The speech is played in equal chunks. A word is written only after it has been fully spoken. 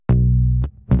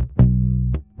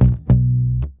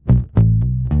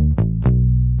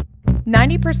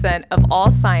90% of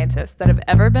all scientists that have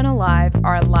ever been alive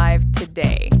are alive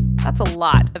today. That's a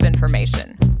lot of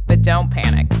information. But don't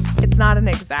panic. It's not an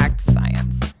exact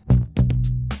science.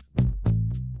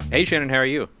 Hey, Shannon, how are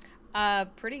you?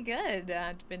 Pretty good.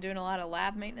 Been doing a lot of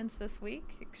lab maintenance this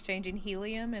week, exchanging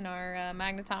helium in our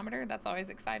magnetometer. That's always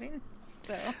exciting.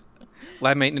 So,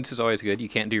 Lab maintenance is always good. You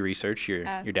can't do research. You're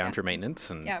down for maintenance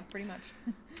and pretty much.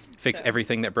 fix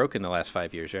everything that broke in the last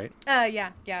 5 years, right?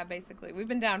 Yeah, basically. We've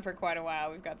been down for quite a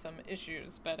while. We've got some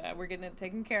issues, but we're getting it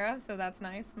taken care of, so that's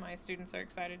nice. My students are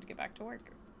excited to get back to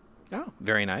work. Oh,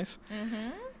 very nice.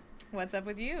 Mm-hmm. What's up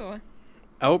with you?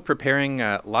 Oh, preparing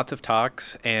lots of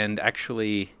talks and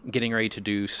actually getting ready to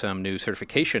do some new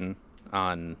certification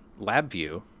on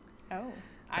LabVIEW. Oh,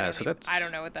 I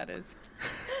don't know what that is.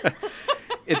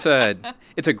 It's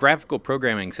a graphical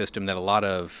programming system that a lot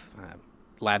of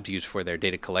labs use for their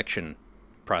data collection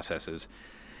processes.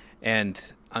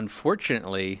 And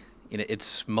unfortunately,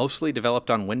 it's mostly developed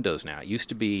on Windows now. It used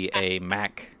to be a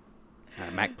Mac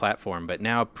platform, but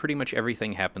now pretty much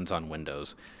everything happens on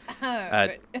Windows.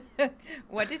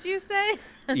 What did you say?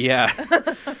 Yeah.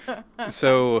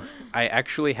 So I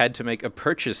actually had to make a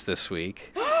purchase this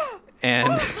week,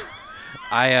 and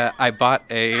I bought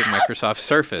a Microsoft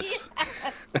Surface.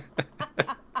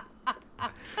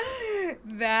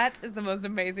 That is the most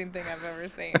amazing thing I've ever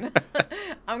seen.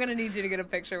 I'm going to need you to get a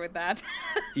picture with that.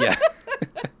 Yeah.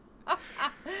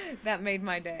 That made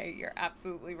my day. You're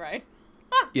absolutely right.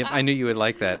 Yep, I knew you would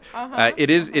like that.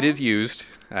 It is used.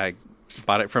 I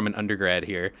bought it from an undergrad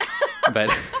here,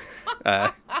 but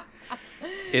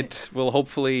it will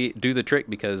hopefully do the trick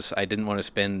because I didn't want to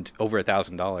spend over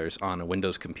 $1,000 on a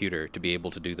Windows computer to be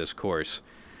able to do this course.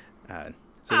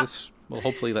 This will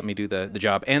hopefully let me do the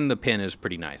job, and the pen is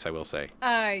pretty nice, I will say.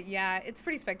 Yeah, it's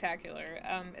pretty spectacular.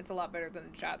 It's a lot better than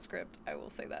JavaScript. I will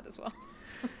say that as well.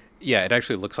 Yeah, it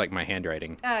actually looks like my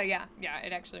handwriting. Yeah,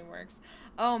 it actually works.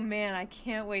 Oh, man, I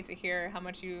can't wait to hear how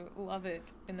much you love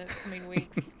it in the coming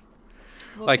weeks.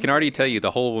 Well, I can already tell you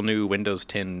the whole new Windows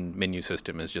 10 menu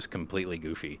system is just completely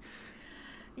goofy.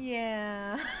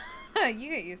 Yeah. You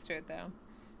get used to it, though.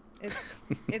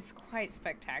 It's quite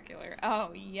spectacular.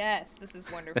 Oh, yes, this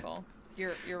is wonderful.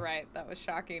 You're right. That was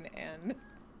shocking and...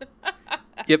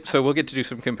 Yep, so we'll get to do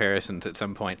some comparisons at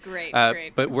some point. Great.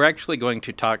 But we're actually going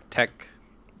to talk tech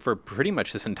for pretty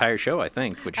much this entire show, I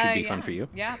think, which should be fun for you.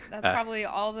 Yeah, that's probably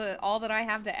all that I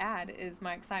have to add is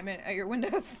my excitement at your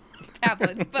Windows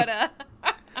tablet. But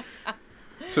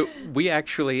So we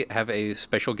actually have a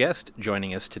special guest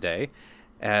joining us today.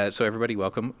 So everybody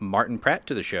welcome Martin Pratt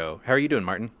to the show. How are you doing,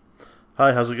 Martin?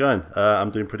 Hi, how's it going?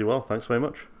 I'm doing pretty well, thanks very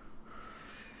much.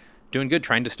 Doing good,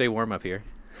 trying to stay warm up here.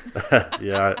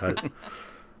 Yeah,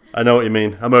 I know what you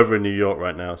mean. I'm over in New York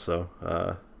right now, so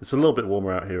it's a little bit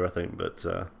warmer out here, I think, but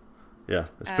yeah,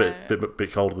 it's a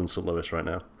bit colder than St. Louis right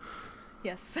now.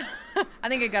 Yes. I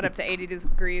think it got up to 80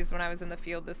 degrees when I was in the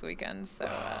field this weekend, so,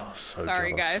 so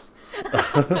sorry, jealous.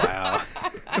 guys. Wow.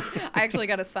 I actually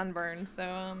got a sunburn,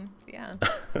 so, yeah.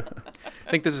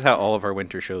 I think this is how all of our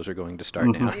winter shows are going to start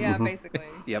now. Yeah, basically.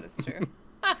 Yep. That is true.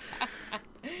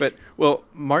 But, well,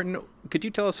 Martin, could you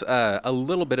tell us a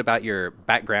little bit about your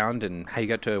background and how you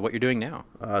got to what you're doing now?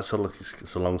 It's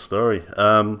a long story.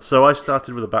 So I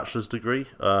started with a bachelor's degree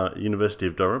at University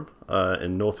of Durham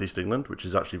in northeast England, which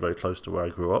is actually very close to where I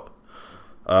grew up.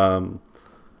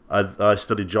 I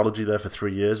studied geology there for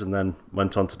 3 years and then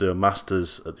went on to do a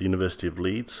master's at the University of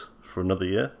Leeds for another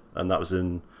year, and that was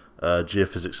in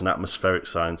geophysics and atmospheric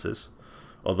sciences,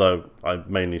 although I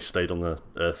mainly stayed on the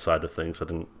Earth side of things. I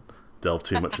didn't delve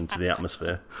too much into the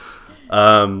atmosphere.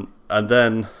 And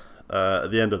then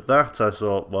at the end of that, I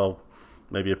thought, well,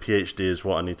 maybe a PhD is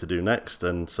what I need to do next.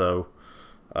 And so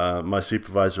my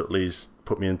supervisor at Leeds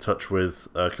put me in touch with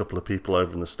a couple of people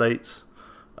over in the States,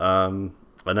 and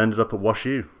ended up at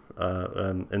WashU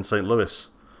in St. Louis,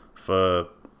 for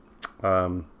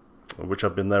which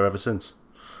I've been there ever since.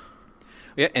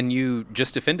 Yeah, and you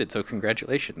just defended, so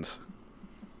congratulations.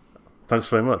 Thanks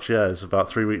very much. Yeah, it's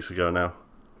about 3 weeks ago now.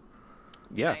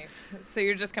 Yeah. Nice. So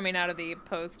you're just coming out of the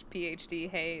post-PhD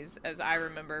haze, as I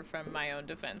remember from my own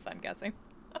defense, I'm guessing.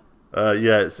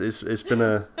 Yeah, it's been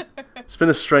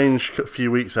a strange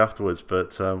few weeks afterwards,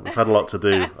 but we've had a lot to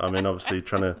do. I mean, obviously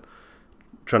trying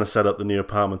to set up the new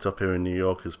apartment up here in New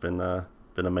York has been a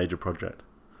major project.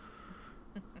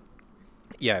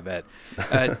 Yeah, I bet.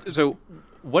 So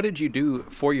what did you do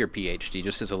for your PhD,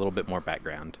 just as a little bit more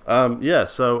background?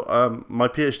 So my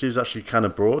PhD is actually kind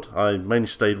of broad. I mainly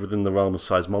stayed within the realm of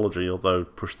seismology, although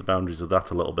pushed the boundaries of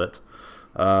that a little bit.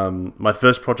 My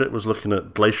first project was looking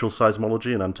at glacial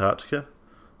seismology in Antarctica.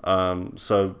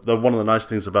 So one of the nice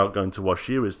things about going to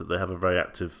WashU is that they have a very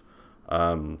active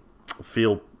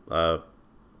field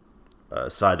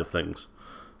side of things.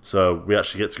 So we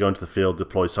actually get to go into the field,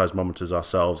 deploy seismometers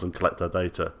ourselves, and collect our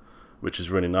data, which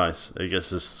is really nice. It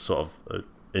gets us sort of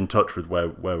in touch with where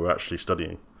we're actually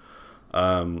studying.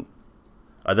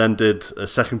 I then did a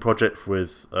second project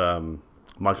with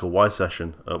Michael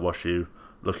Weissession at WashU,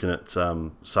 looking at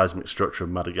seismic structure of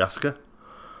Madagascar.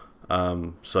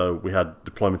 So we had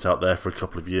deployment out there for a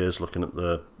couple of years, looking at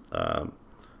the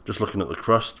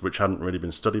crust, which hadn't really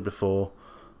been studied before,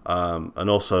 and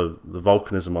also the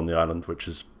volcanism on the island, which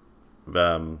is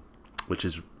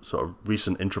sort of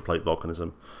recent intraplate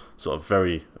volcanism, sort of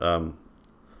very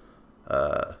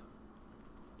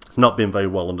not been very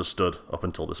well understood up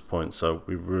until this point. So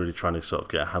we're really trying to sort of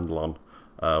get a handle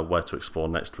on where to explore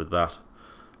next with that.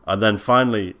 And then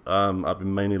finally, I've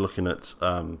been mainly looking at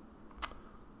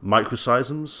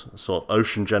microseisms, sort of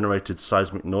ocean-generated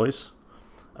seismic noise,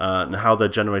 and how they're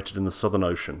generated in the Southern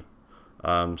Ocean.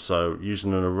 So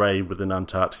using an array within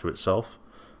Antarctica itself,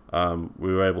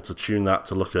 we were able to tune that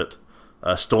to look at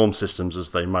storm systems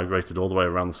as they migrated all the way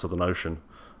around the Southern Ocean,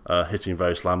 hitting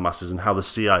various land masses, and how the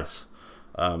sea ice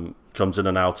comes in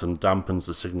and out and dampens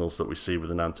the signals that we see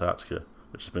within Antarctica,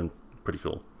 which has been pretty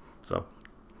cool. So,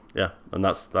 yeah, and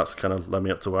that's kind of led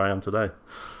me up to where I am today.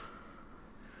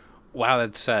 Wow,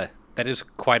 that is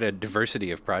quite a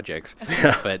diversity of projects.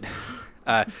 Yeah. But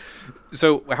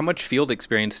so, how much field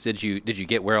experience did you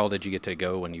get? Where all did you get to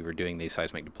go when you were doing these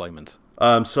seismic deployments?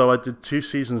 So I did 2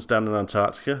 seasons down in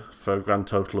Antarctica for a grand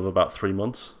total of about 3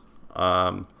 months.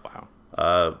 Wow.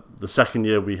 The second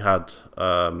year we had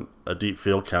a deep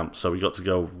field camp, so we got to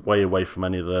go way away from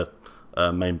any of the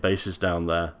main bases down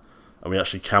there, and we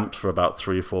actually camped for about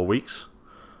 3 or 4 weeks,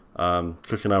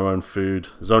 cooking our own food.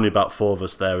 There's only about 4 of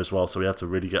us there as well, so we had to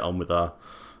really get on with the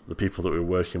people that we were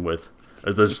working with.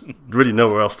 There's really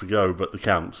nowhere else to go but the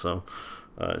camp, so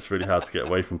it's really hard to get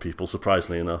away from people,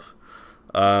 surprisingly enough.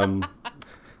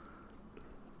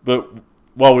 But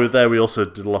while we were there, we also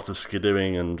did a lot of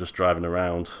skidooing and just driving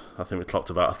around. I think we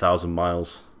clocked about 1,000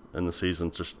 miles in the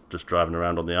season just driving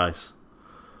around on the ice.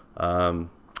 And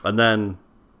then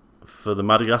for the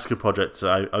Madagascar project,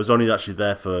 I was only actually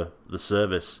there for the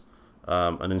service,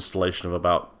 an installation of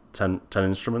about 10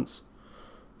 instruments.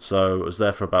 So I was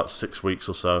there for about 6 weeks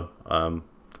or so,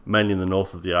 mainly in the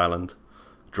north of the island,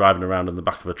 driving around in the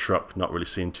back of a truck, not really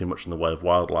seeing too much in the way of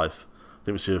wildlife. I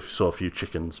think we saw a few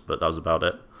chickens, but that was about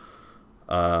it.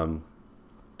 And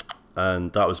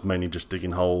that was mainly just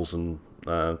digging holes and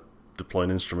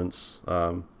deploying instruments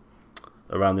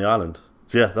around the island.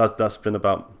 So yeah, that's been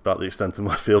about the extent of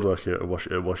my fieldwork here at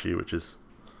WashU, which is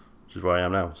where I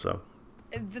am now. So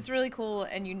that's really cool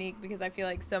and unique, because I feel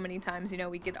like so many times,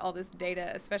 we get all this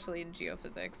data, especially in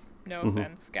geophysics. No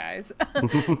offense, guys,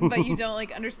 but you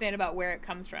don't understand about where it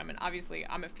comes from. And obviously,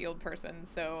 I'm a field person,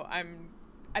 so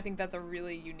I think that's a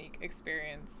really unique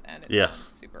experience, and it sounds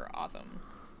super awesome.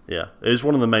 Yeah, it was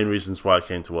one of the main reasons why I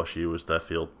came to WashU, was their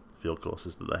field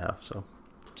courses that they have. So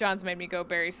John's made me go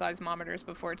bury seismometers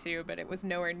before too, but it was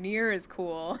nowhere near as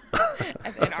cool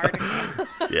as Antarctica.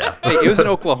 Yeah, hey, it was in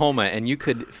Oklahoma, and you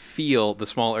could feel the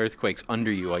small earthquakes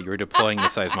under you while you were deploying the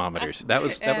seismometers. That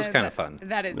was kind of fun.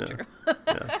 That is true.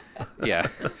 Yeah,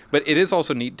 but it is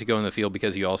also neat to go in the field,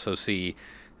 because you also see.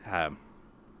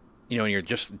 When you're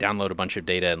just download a bunch of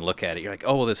data and look at it, you're like,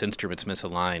 oh, well, this instrument's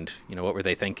misaligned. What were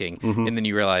they thinking? Mm-hmm. And then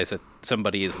you realize that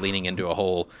somebody is leaning into a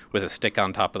hole with a stick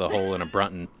on top of the hole and a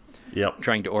Brunton,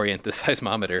 trying to orient the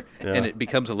seismometer, and it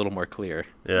becomes a little more clear.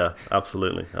 Yeah,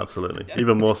 absolutely.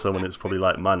 Even more so when it's probably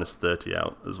like minus 30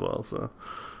 out as well. So,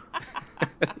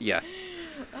 yeah.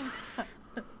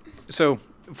 So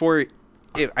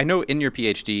I know in your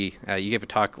PhD, you gave a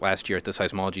talk last year at the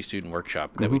Seismology Student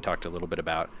Workshop that we talked a little bit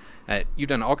about. You've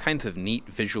done all kinds of neat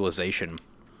visualization,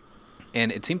 and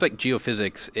it seems like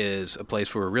geophysics is a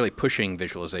place where we're really pushing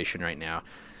visualization right now,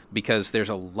 because there's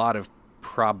a lot of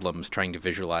problems trying to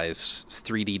visualize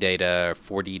 3D data,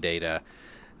 4D data,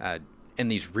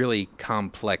 and these really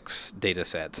complex data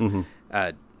sets. Mm-hmm.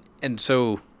 And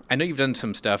so I know you've done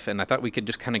some stuff, and I thought we could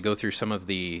just kind of go through some of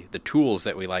the tools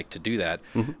that we like to do that,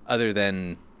 other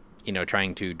than,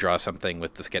 trying to draw something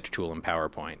with the sketch tool in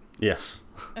PowerPoint. Yes.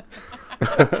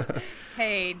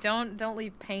 Hey, don't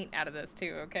leave paint out of this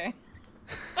too, okay?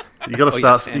 You got to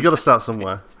start. You got to start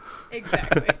somewhere.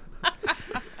 Exactly.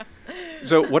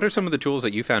 So, what are some of the tools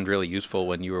that you found really useful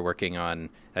when you were working on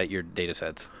your data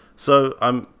sets? So,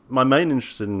 my main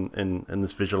interest in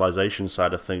this visualization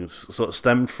side of things sort of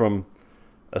stemmed from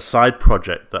a side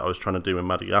project that I was trying to do in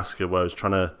Madagascar, where I was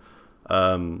trying to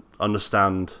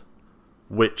understand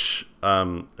which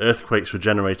earthquakes were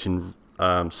generating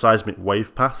seismic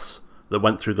wave paths that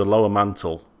went through the lower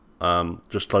mantle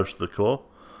just close to the core,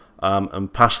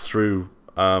 and pass through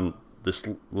this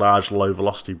large low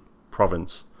velocity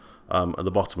province at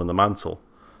the bottom of the mantle.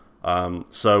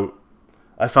 So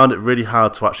I found it really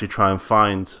hard to actually try and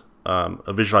find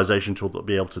a visualization tool that would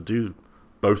be able to do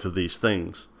both of these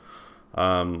things.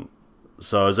 So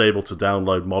I was able to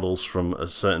download models from a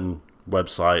certain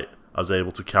website. I was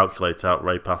able to calculate out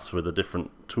ray paths with a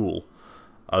different tool.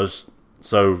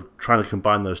 So trying to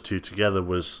combine those two together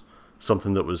was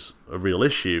something that was a real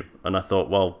issue, and I thought,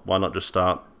 well, why not just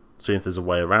start seeing if there's a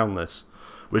way around this,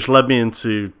 which led me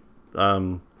into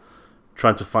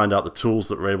trying to find out the tools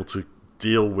that were able to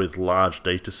deal with large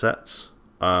data sets.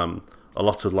 A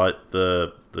lot of like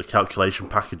the calculation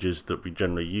packages that we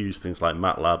generally use, things like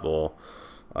MATLAB or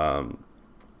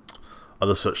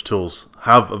other such tools,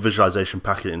 have a visualization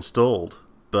packet installed,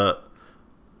 but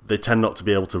they tend not to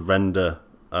be able to render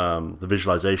the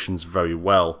visualizations very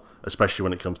well, especially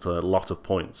when it comes to a lot of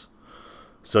points.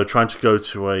 So trying to go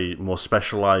to a more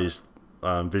specialized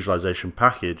visualization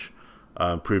package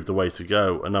proved the way to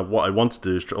go. And what I want to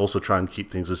do is to also try and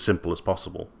keep things as simple as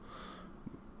possible,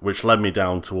 which led me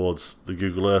down towards the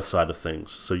Google Earth side of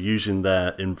things. So using their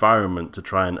environment to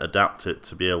try and adapt it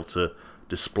to be able to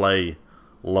display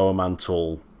lower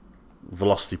mantle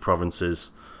velocity provinces,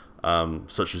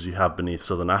 such as you have beneath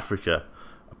southern Africa,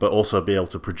 but also be able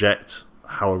to project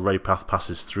how a ray path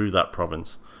passes through that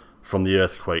province from the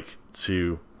earthquake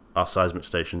to our seismic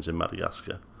stations in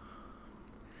Madagascar.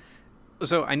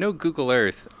 So I know Google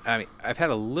Earth. I mean, I've had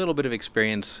a little bit of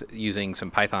experience using some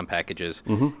Python packages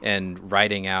and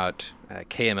writing out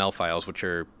KML files, which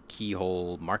are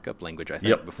keyhole markup language, I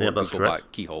think, before Google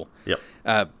bought Keyhole.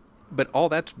 But all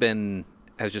that's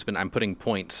has just been I'm putting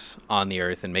points on the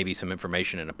Earth and maybe some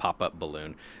information in a pop-up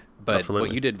balloon. But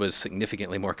what you did was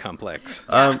significantly more complex.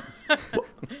 Well,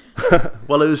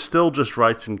 it was still just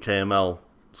writing KML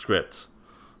scripts,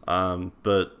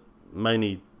 but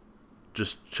mainly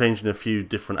just changing a few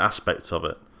different aspects of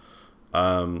it.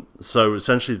 So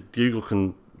essentially, Google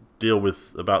can deal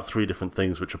with about 3 different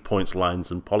things, which are points, lines,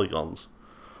 and polygons.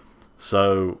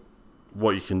 So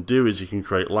what you can do is you can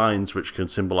create lines which can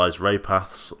symbolize ray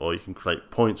paths, or you can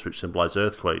create points which symbolize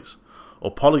earthquakes,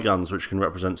 or polygons which can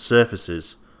represent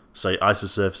surfaces, say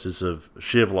isosurfaces of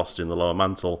shear velocity in the lower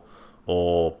mantle,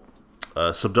 or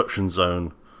subduction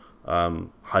zone,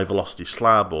 high velocity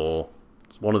slab, or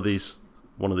one of these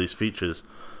features.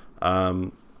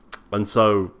 And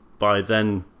so by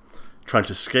then trying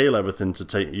to scale everything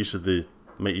to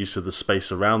make use of the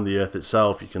space around the Earth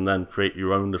itself, you can then create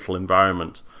your own little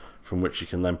environment from which you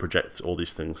can then project all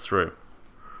these things through.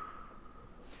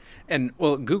 And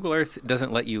well, Google Earth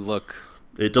doesn't let you look.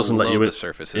 It doesn't let you the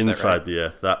surface, inside the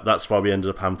Earth. That's why we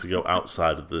ended up having to go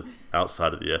outside of the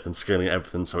Earth and scaling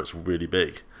everything so it's really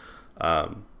big.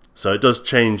 So it does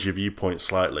change your viewpoint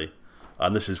slightly,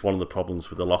 and this is one of the problems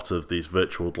with a lot of these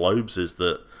virtual globes, is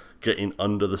that getting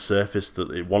under the surface that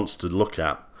it wants to look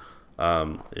at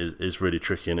is really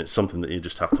tricky, and it's something that you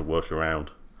just have to work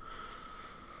around.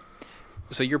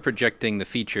 So you're projecting the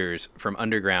features from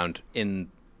underground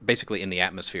basically in the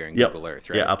atmosphere in Google Earth,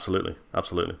 right? Yeah, absolutely.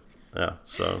 Yeah,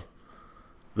 so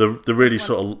the really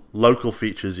sort of local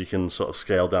features you can sort of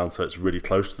scale down so it's really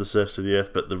close to the surface of the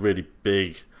Earth, but the really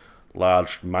big,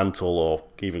 large mantle or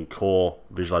even core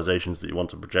visualizations that you want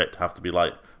to project have to be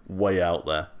like way out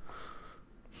there.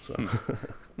 So.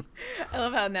 I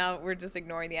love how now we're just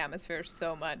ignoring the atmosphere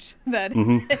so much that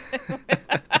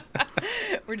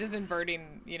we're just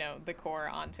inverting, the core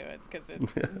onto it because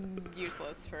it's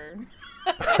useless for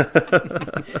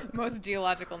most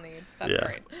geological needs. That's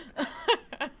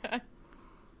great.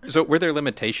 So were there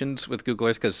limitations with Google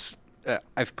Earth? Because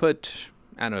I've put,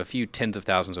 a few tens of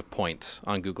thousands of points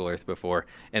on Google Earth before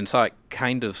and saw it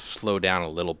kind of slow down a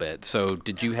little bit. So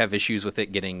did you have issues with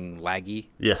it getting laggy?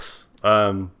 Yes.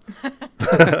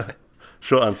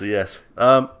 Short answer, yes.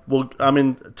 Well,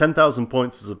 10,000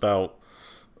 points is about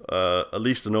at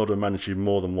least an order of magnitude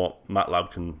more than what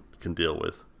MATLAB can deal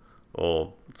with,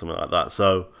 or something like that.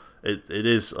 So it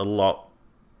is a lot.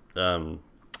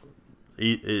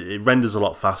 It renders a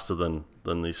lot faster than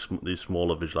these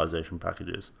smaller visualization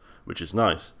packages, which is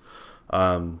nice.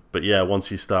 But yeah, once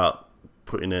you start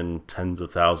putting in tens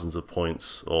of thousands of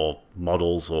points or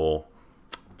models or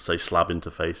say slab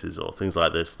interfaces or things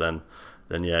like this, then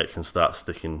yeah, it can start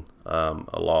sticking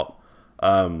a lot.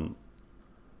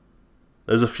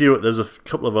 There's a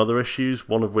couple of other issues.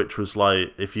 One of which was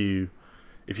like if you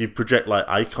project like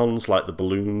icons like the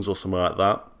balloons or something like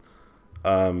that,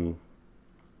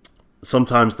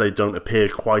 sometimes they don't appear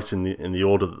quite in the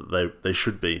order that they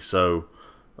should be. So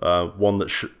one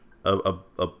that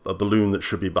a balloon that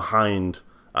should be behind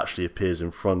actually appears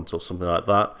in front or something like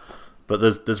that. But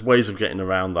there's ways of getting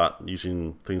around that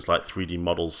using things like 3D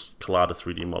models, Collada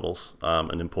 3D models,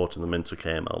 and importing them into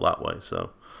KML that way.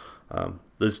 So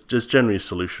there's generally a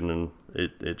solution, and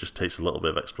it just takes a little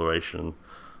bit of exploration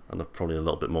and probably a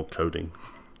little bit more coding.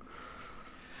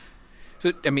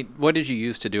 So, I mean, what did you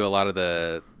use to do a lot of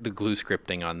the glue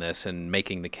scripting on this and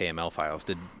making the KML files?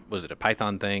 Was it a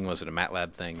Python thing? Was it a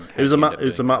MATLAB thing? It was a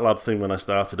MATLAB thing when I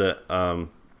started it.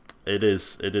 It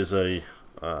is a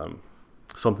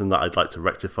something that I'd like to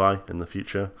rectify in the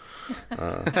future.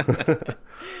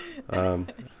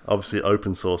 Obviously,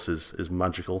 open source is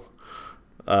magical.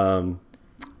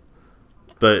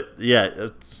 But yeah,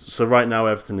 so right now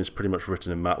everything is pretty much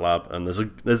written in MATLAB, and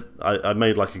I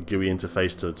made like a GUI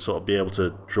interface to sort of be able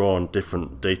to draw on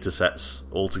different data sets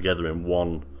all together in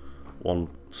one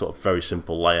sort of very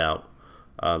simple layout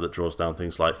that draws down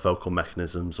things like focal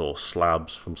mechanisms or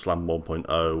slabs from SLAM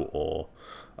 1.0 or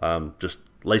just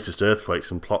latest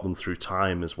earthquakes and plot them through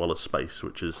time as well as space,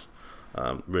 which is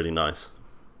really nice.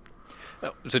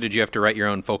 So did you have to write your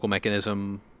own focal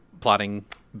mechanism plotting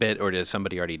bit, or has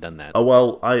somebody already done that? Oh,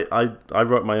 well, I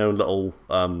wrote my own little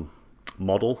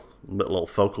model, little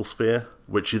focal sphere,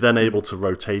 which you're then able to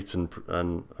rotate and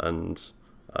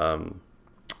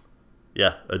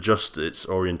adjust its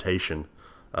orientation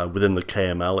within the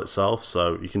KML itself.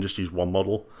 So you can just use one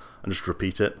model and just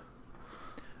repeat it.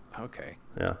 Okay.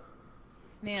 Yeah.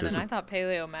 Man, and I thought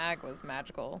Paleo Mag was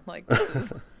magical. Like, this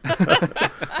is...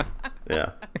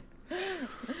 Yeah.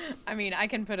 I mean, I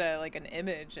can put an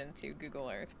image into Google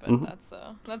Earth, but that's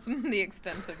the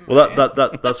extent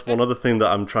of that's one other thing that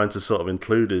I'm trying to sort of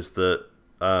include is that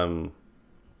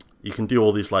you can do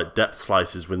all these like depth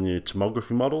slices within your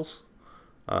tomography models,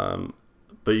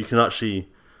 but you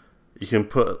can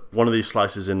put one of these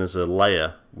slices in as a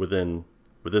layer within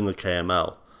the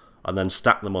KML, and then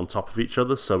stack them on top of each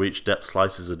other, so each depth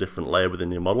slice is a different layer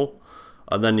within your model,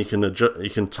 and then you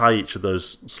can tie each of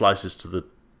those slices to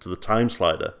the time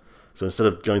slider. So instead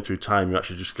of going through time, you're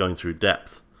actually just going through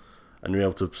depth, and you're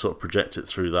able to sort of project it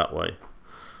through that way,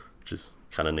 which is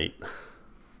kind of neat.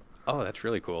 Oh, that's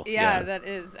really cool. Yeah, that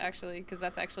is actually, because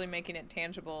that's actually making it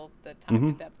tangible, the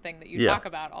time to depth thing that you talk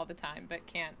about all the time but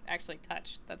can't actually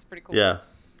touch. That's pretty cool. Yeah.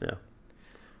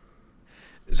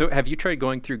 So have you tried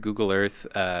going through Google Earth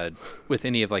with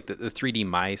any of like the 3D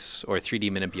mice or 3D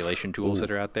manipulation tools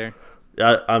that are out there?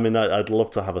 Yeah, I mean, I'd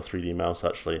love to have a 3D mouse.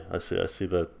 Actually, I see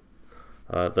the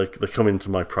they come into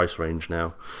my price range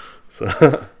now. So,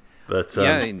 but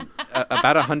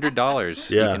about $100.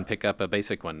 You can pick up a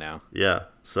basic one now. Yeah.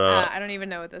 So I don't even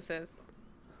know what this is.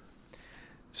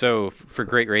 So for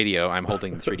great radio, I'm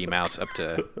holding the 3D mouse up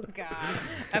to of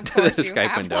to course the you Skype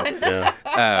have window. one.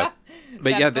 yeah.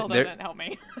 But that still doesn't help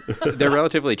me. They're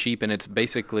relatively cheap, and it's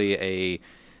basically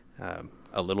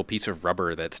a little piece of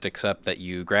rubber that sticks up that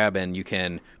you grab, and you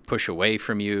can push away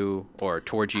from you or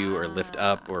towards you or lift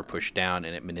up or push down,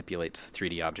 and it manipulates the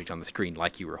 3D object on the screen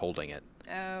like you were holding it.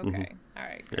 Okay. All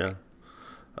right. Great.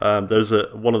 Yeah. There's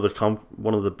one of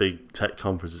the big tech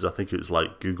conferences. I think it was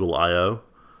like Google I/O.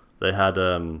 They had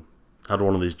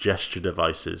one of these gesture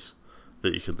devices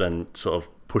that you could then sort of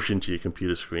push into your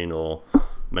computer screen or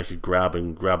make a grab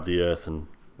the earth and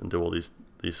do all these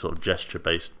sort of gesture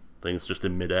based things just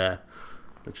in midair.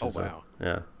 Oh, wow.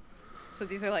 Yeah. So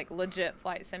these are like legit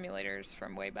flight simulators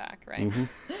from way back, right?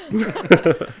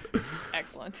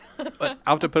 Excellent. But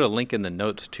I'll have to put a link in the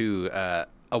notes too. A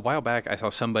while back, I saw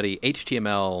somebody,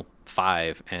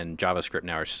 HTML5 and JavaScript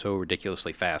now are so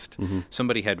ridiculously fast.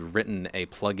 Somebody had written a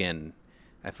plugin,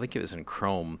 I think it was in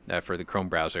Chrome, for the Chrome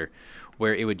browser,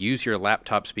 where it would use your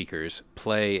laptop speakers,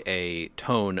 play a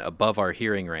tone above our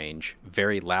hearing range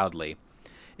very loudly,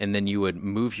 and then you would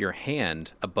move your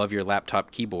hand above your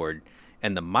laptop keyboard,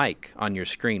 and the mic on your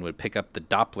screen would pick up the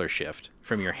Doppler shift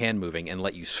from your hand moving and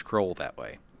let you scroll that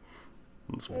way.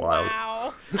 That's wild.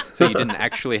 Wow. So you didn't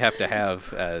actually have to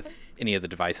have any of the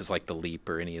devices like the Leap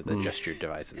or any of the gesture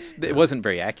devices. It wasn't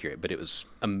very accurate, but it was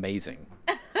amazing.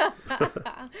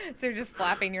 So you're just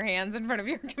flapping your hands in front of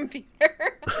your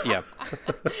computer. Yeah.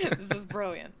 This is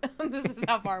brilliant. This is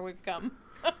how far we've come.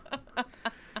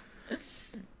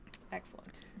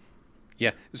 Excellent.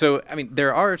 Yeah. So, I mean,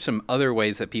 there are some other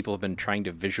ways that people have been trying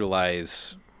to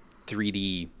visualize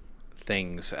 3D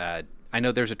things. I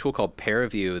know there's a tool called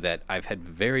ParaView that I've had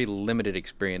very limited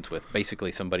experience with.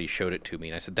 Basically, somebody showed it to me,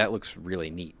 and I said, that looks really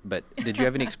neat. But did you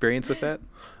have any experience with that?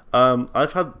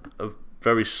 I've had a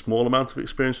very small amount of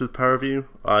experience with ParaView.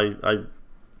 I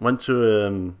went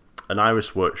to an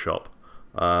Iris workshop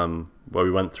where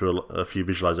we went through a few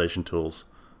visualization tools.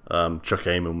 Chuck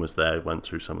Amon was there, went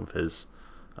through some of his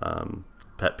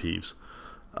pet peeves.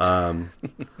 And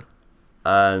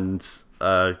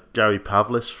Gary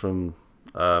Pavlis from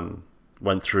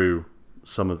went through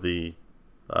some of the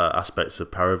aspects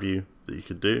of ParaView that you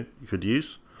could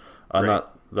use, and Right.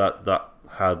 that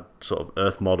had sort of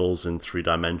Earth models in 3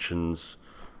 dimensions,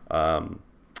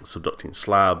 subducting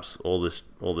slabs, all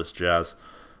this jazz,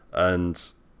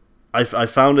 and I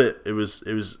found it was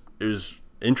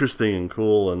interesting and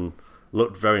cool and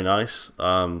looked very nice.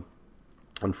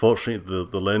 Unfortunately,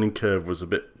 the learning curve was a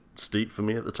bit steep for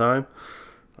me at the time,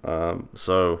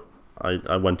 so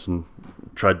I went and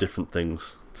tried different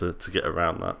things to get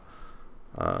around that.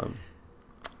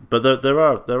 But there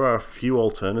are a few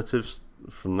alternatives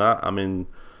from that. I mean,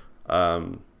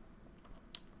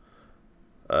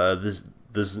 there's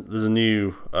a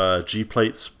new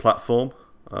G-Plates platform.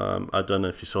 I don't know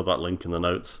if you saw that link in the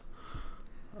notes.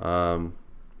 But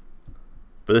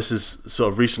this has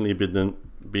sort of recently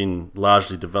been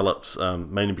largely developed,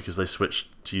 mainly because they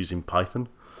switched to using Python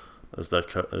as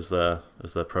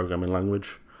their programming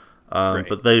language. Right.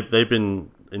 But they've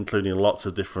been including lots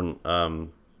of different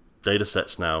data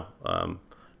sets now.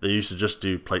 They used to just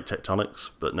do plate tectonics,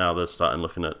 but now they're starting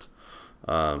looking at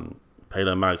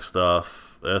paleo-mag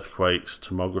stuff, earthquakes,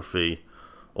 tomography,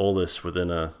 all this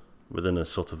within a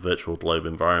sort of virtual globe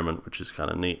environment, which is kind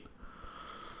of neat.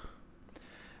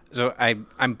 So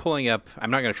I'm pulling up.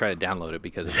 I'm not going to try to download it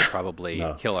because it'll probably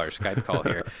No. kill our Skype call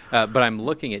here. But I'm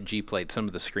looking at Gplate, some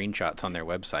of the screenshots on their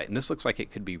website, and this looks like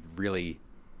it could be really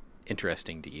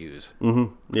interesting to use.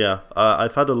 Mm-hmm. Yeah,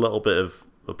 I've had a little bit of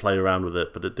a play around with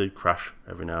it, but it did crash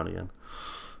every now and again.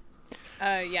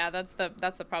 Yeah, that's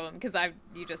the problem, because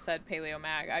you just said paleo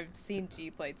mag. I've seen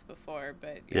G plates before,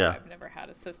 but Yeah. I've never had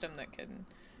a system that can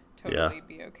totally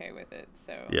be okay with it.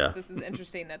 So Yeah. this is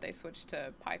interesting that they switched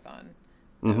to Python.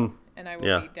 Mm-hmm. And I will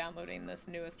Yeah. be downloading this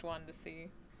newest one to see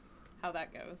how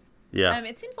that goes. Yeah.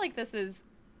 It seems like this is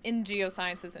in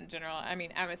geosciences in general. I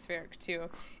mean, atmospheric too.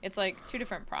 It's like 2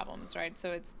 different problems, right?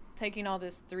 So it's taking all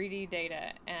this 3D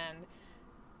data, and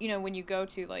when you go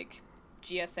to like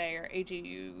GSA or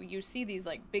AGU, you see these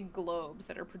like big globes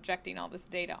that are projecting all this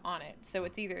data on it. So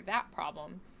it's either that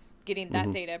problem, getting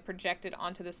that data projected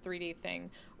onto this 3D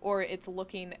thing, or it's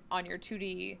looking on your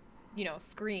 2D,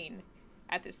 screen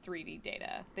at this 3D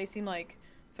data. They seem like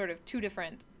sort of 2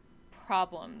 different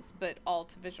problems, but all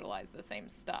to visualize the same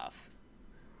stuff.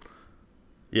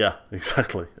 Yeah,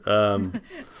 exactly.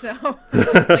 So,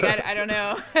 like, I don't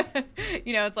know.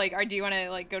 It's like, do you want to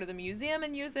like go to the museum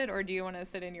and use it, or do you want to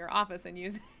sit in your office and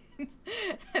use it?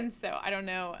 And so I don't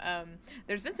know.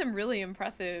 There's been some really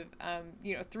impressive,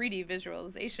 3D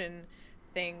visualization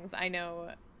things. I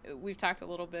know we've talked a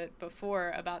little bit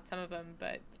before about some of them,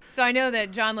 but so I know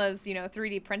that John loves,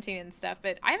 3D printing and stuff,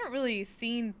 but I haven't really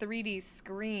seen 3D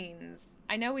screens.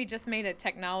 I know we just made a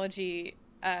technology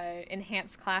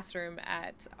enhanced classroom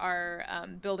at our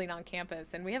building on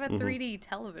campus, and we have a 3D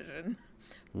television.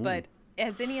 But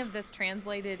has any of this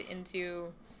translated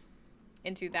into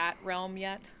that realm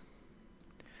yet?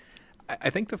 I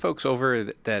think the folks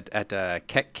over at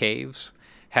Keck Caves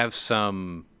have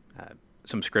some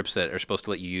scripts that are supposed to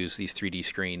let you use these 3D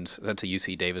screens. That's a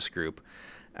UC Davis group.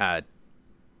 I'm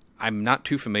not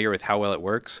too familiar with how well it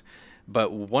works,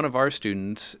 but one of our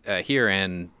students here,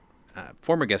 and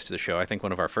former guest of the show, I think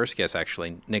one of our first guests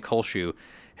actually, Nick Holshoe,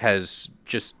 has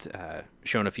just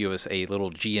shown a few of us a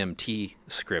little GMT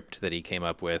script that he came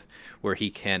up with, where he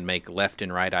can make left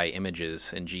and right eye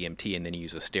images in GMT and then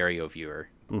use a stereo viewer.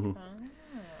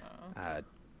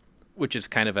 Which is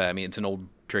kind of it's an old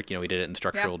trick. We did it in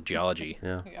structural geology,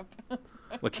 Yeah. Yep.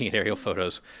 looking at aerial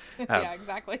photos. Yeah,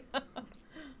 exactly.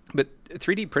 But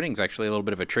 3D printing is actually a little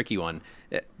bit of a tricky one.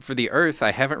 For the Earth,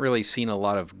 I haven't really seen a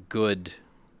lot of good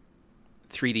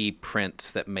 3D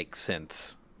prints that make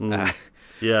sense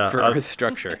Yeah. for Earth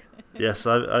structure. Yes,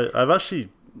 I've actually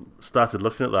started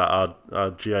looking at that.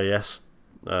 Our GIS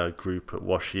group at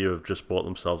WashU have just bought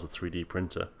themselves a 3D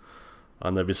printer,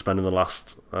 and they've been spending the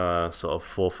last sort of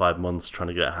 4 or 5 months trying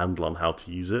to get a handle on how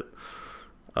to use it.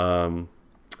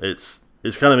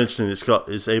 It's kind of interesting.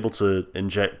 It's able to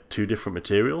inject 2 different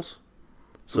materials,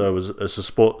 so as a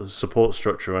support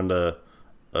structure and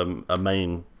a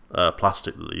main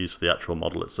plastic that they use for the actual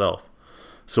model itself.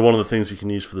 So one of the things you can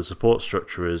use for the support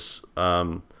structure is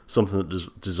something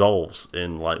that dissolves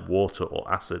in like water or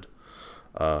acid,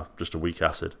 just a weak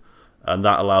acid, and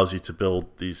that allows you to build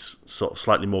these sort of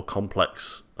slightly more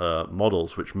complex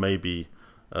models, which may be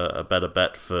a better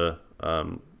bet for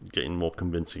getting more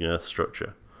convincing Earth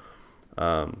structure.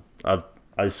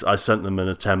 I sent them an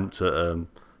attempt at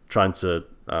trying to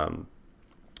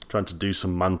do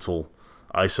some mantle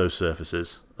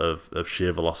isosurfaces of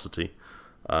shear velocity,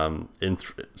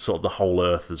 sort of the whole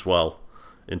Earth as well,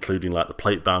 including like the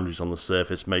plate boundaries on the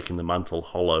surface, making the mantle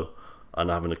hollow and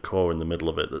having a core in the middle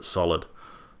of it that's solid.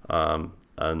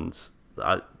 And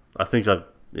I think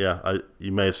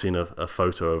you may have seen a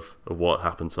photo of what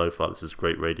happened so far. This is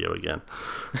great radio again.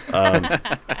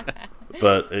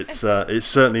 But it's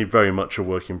certainly very much a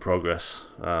work in progress.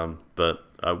 But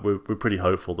we're pretty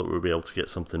hopeful that we'll be able to get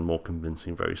something more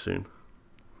convincing very soon.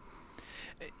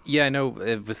 Yeah, I know.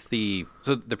 With the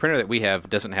printer that we have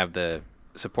doesn't have the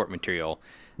support material,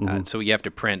 so you have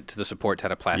to print the supports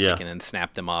out of plastic and then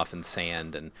snap them off and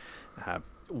sand. And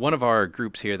one of our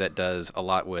groups here that does a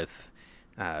lot with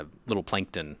little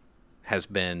plankton has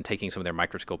been taking some of their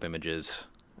microscope images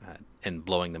and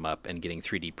blowing them up and getting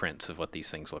 3D prints of what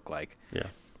these things look like. Yeah.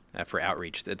 For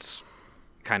outreach. It's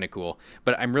kind of cool.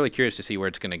 But I'm really curious to see where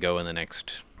it's going to go in the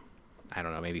next, I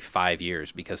don't know, maybe 5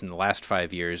 years, because in the last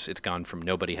 5 years, it's gone from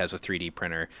nobody has a 3D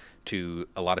printer to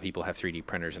a lot of people have 3D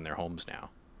printers in their homes now.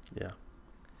 Yeah.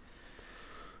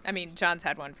 I mean, John's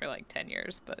had one for like 10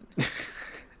 years, but...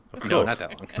 No, not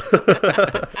that long.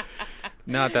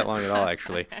 Not that long at all,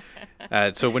 actually.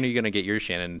 So when are you going to get yours,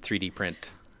 Shannon, 3D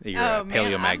print your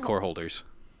PaleoMag core holders?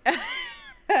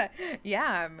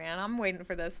 Yeah, man, I'm waiting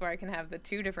for this where I can have the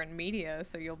two different media,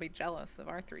 so you'll be jealous of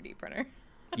our 3D printer.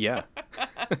 Yeah.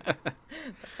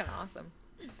 That's kind of awesome.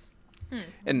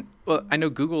 And, well, I know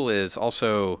Google is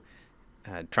also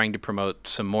trying to promote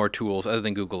some more tools other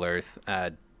than Google Earth.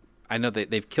 I know that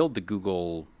they've killed the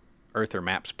Google Earth or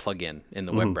Maps plugin in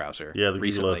the web browser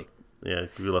recently.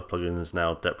 Google Earth plugin is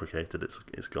now deprecated.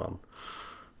 It's gone.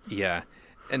 Yeah.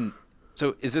 And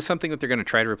so is this something that they're going to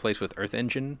try to replace with Earth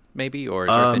Engine, maybe? Or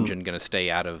is Earth Engine going to stay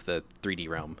out of the 3D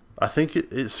realm? I think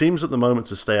it seems at the moment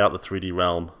to stay out the 3D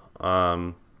realm.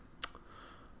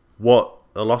 What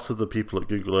a lot of the people at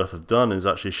Google Earth have done is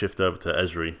actually shift over to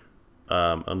Esri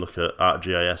and look at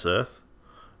ArcGIS Earth,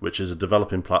 which is a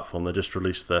developing platform. They just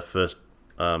released their first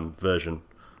version,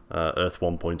 Earth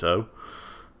 1.0.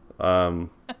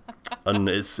 And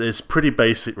it's pretty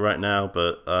basic right now,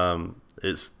 but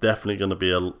it's definitely going to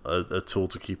be a tool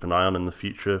to keep an eye on in the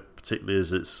future, particularly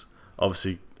as it's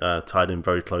obviously tied in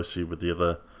very closely with the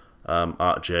other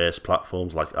ArcGIS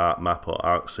platforms like ArcMap or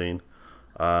ArcScene.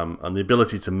 And the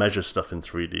ability to measure stuff in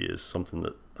 3D is something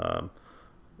that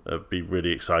would be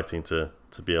really exciting to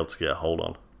be able to get a hold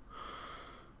on.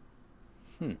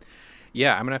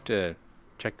 Yeah, I'm going to have to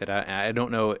check that out. I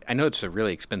don't know. I know it's a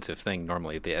really expensive thing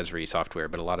normally, the Esri software,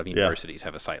 but a lot of universities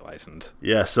have a site license.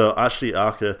 Yeah, so actually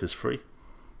ArcEarth is free.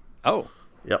 Oh.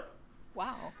 Yep.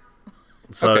 Wow.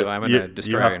 So okay, well, I'm going to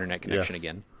destroy our internet connection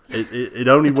again. It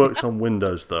only works on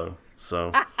Windows, though.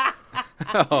 So.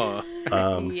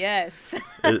 Yes.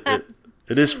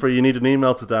 It is free. You need an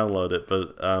email to download it,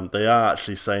 but they are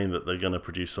actually saying that they're going to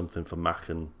produce something for Mac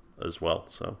as well.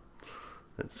 So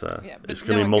it's going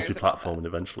to be multi-platform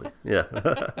eventually. Yeah.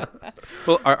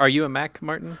 Well, are you a Mac,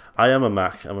 Martin? I am a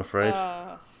Mac, I'm afraid.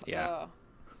 Yeah.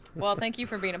 Well, thank you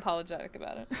for being apologetic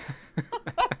about it.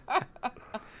 Well,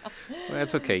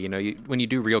 that's okay. You know, when you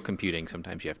do real computing,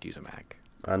 sometimes you have to use a Mac.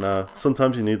 And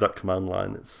sometimes you need that command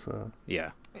line. It's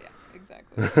Yeah. Yeah,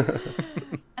 exactly.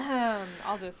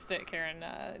 I'll just stick here and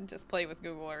just play with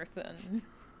Google Earth and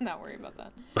not worry about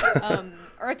that.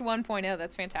 Earth 1.0,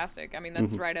 that's fantastic. I mean,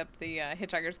 that's right up the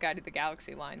Hitchhiker's Guide to the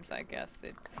Galaxy lines, I guess.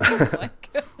 It seems like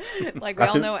we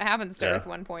all know what happens to Earth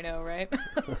 1.0, right?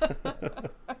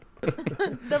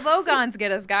 The Vogons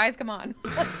get us, guys. Come on.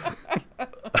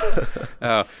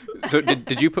 So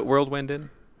did you put Whirlwind in?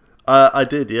 I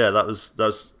did, yeah. That was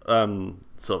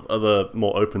sort of other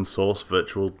more open source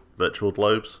virtual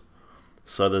globes.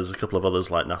 So there's a couple of others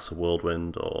like NASA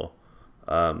Whirlwind, or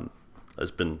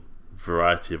there's been a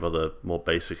variety of other more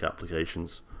basic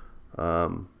applications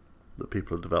that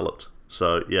people have developed.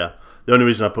 So yeah, the only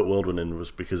reason I put Whirlwind in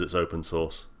was because it's open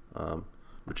source,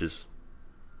 which is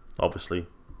obviously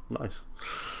nice.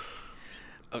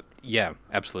 Yeah,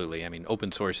 absolutely. I mean,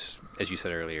 open source, as you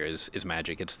said earlier, is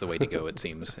magic. It's the way to go, it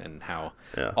seems, and how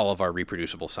all of our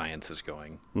reproducible science is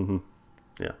going. Mm-hmm.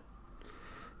 Yeah.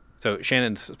 So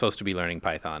Shannon's supposed to be learning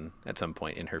Python at some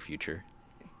point in her future.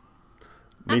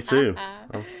 Me too.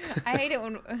 I hate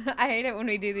it when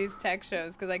we do these tech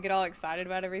shows because I get all excited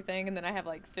about everything, and then I have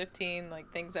like 15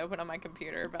 things open on my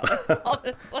computer about all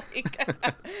this so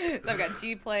I've got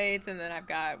G plates, and then I've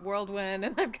got Whirlwind,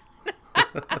 and I've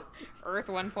got Earth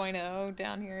 1.0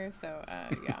 down here. So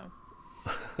yeah.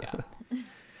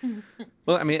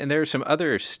 Well, I mean, and there are some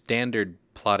other standard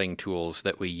plotting tools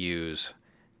that we use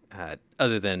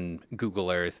other than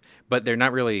Google Earth, but they're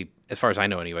not really, as far as I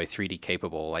know anyway, 3D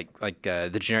capable. Like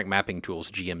the generic mapping tools,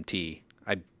 GMT.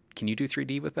 Can you do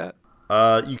 3D with that?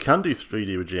 You can do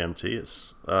 3D with GMT.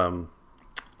 It's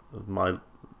my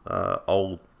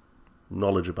old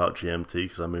knowledge about GMT,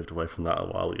 because I moved away from that a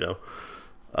while ago.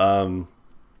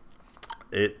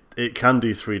 It can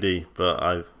do 3D,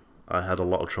 but I had a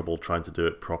lot of trouble trying to do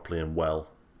it properly and well,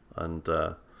 and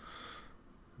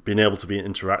being able to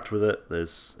interact with it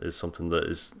is something that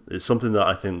is something that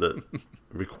I think that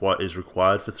is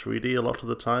required for 3D a lot of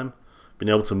the time. Being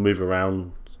able to move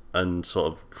around and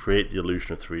sort of create the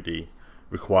illusion of 3D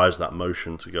requires that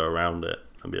motion to go around it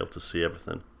and be able to see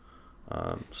everything.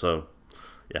 So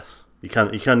yes, you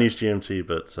can use GMT,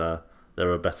 but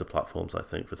there are better platforms, I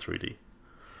think, for 3D.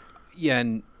 Yeah,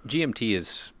 and GMT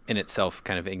is in itself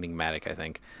kind of enigmatic, I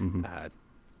think. Mm-hmm.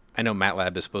 I know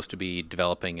MATLAB is supposed to be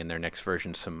developing in their next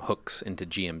version some hooks into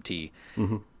GMT,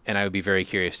 Mm-hmm. and I would be very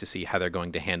curious to see how they're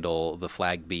going to handle the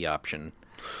flag B option.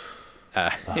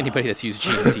 Anybody that's used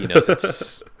GMT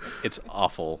knows it's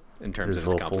awful in terms of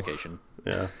its complication.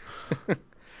 Yeah.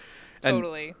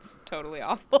 It's totally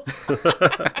awful.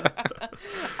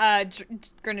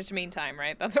 Greenwich Mean Time,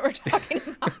 right? That's what we're talking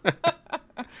about.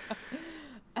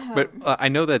 But I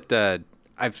know that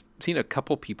I've seen a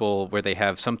couple people where they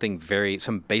have some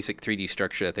basic 3D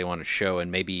structure that they want to show,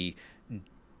 and maybe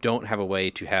don't have a way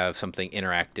to have something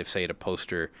interactive, say at a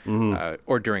poster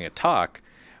or during a talk.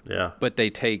 Yeah. But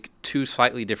they take two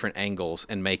slightly different angles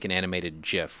and make an animated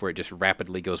GIF where it just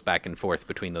rapidly goes back and forth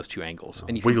between those two angles,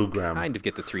 and you can kind of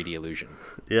get the 3D illusion.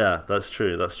 Yeah, that's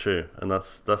true, and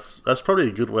that's probably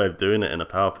a good way of doing it in a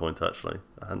PowerPoint. Actually,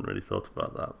 I hadn't really thought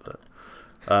about that,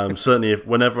 but certainly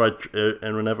whenever I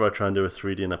try and do a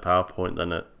 3D in a PowerPoint,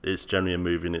 then it's generally a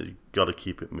movie, and you've got to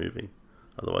keep it moving,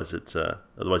 otherwise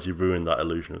you ruin that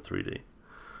illusion of 3D.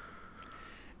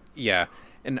 Yeah,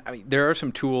 and I mean, there are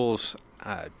some tools.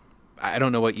 I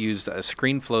don't know what used.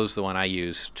 ScreenFlow is the one I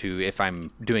use if I'm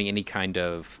doing any kind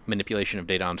of manipulation of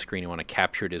data on screen and want to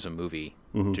capture it as a movie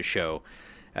to show.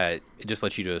 It just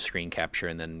lets you do a screen capture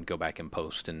and then go back and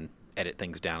post and edit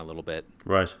things down a little bit.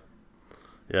 Right.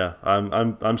 Yeah,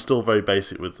 I'm still very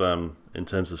basic with in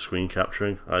terms of screen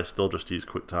capturing. I still just use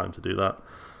QuickTime to do that.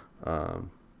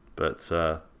 But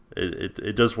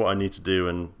it does what I need to do,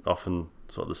 and often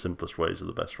sort of the simplest ways are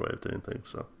the best way of doing things.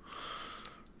 So.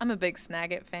 I'm a big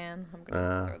Snagit fan. I'm going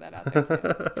to throw that out there,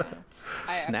 too.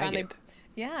 Snagit?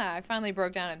 I finally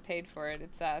broke down and paid for it.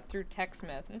 It's through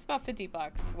TechSmith, and it's about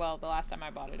 $50. Well, the last time I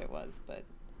bought it was, but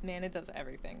man, it does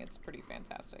everything. It's pretty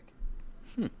fantastic.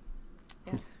 Yeah.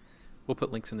 We'll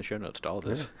put links in the show notes to all of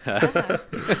this. I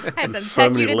had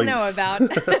some tech you didn't know about.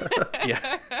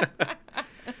 Yeah.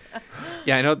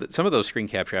 Yeah, I know that some of those screen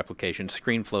capture applications,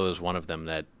 ScreenFlow is one of them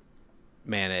that,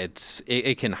 man,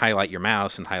 it can highlight your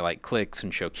mouse and highlight clicks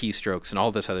and show keystrokes and all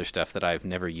this other stuff that I've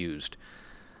never used.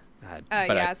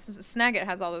 Snagit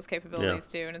has all those capabilities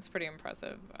too, and it's pretty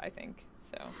impressive, I think.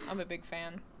 So I'm a big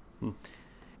fan.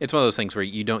 It's one of those things where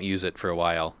you don't use it for a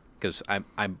while, because I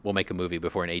will make a movie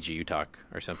before an AGU talk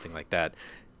or something like that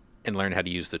and learn how to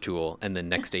use the tool, and then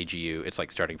next AGU, it's like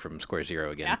starting from square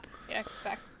zero again. Yeah,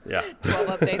 exactly. Yeah.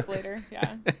 12 updates later,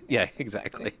 yeah. Yeah,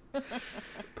 exactly.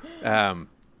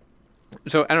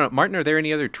 So, I don't know, Martin, are there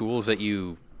any other tools that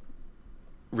you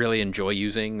really enjoy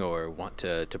using or want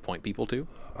to point people to?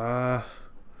 I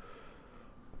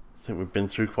think we've been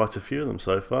through quite a few of them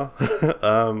so far.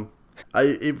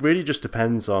 It really just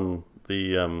depends on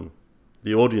the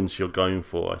audience you're going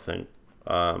for, I think.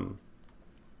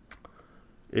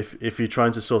 If you're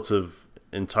trying to sort of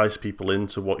entice people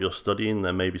into what you're studying,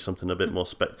 there may be something a bit more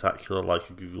spectacular, like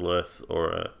a Google Earth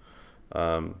or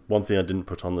one thing I didn't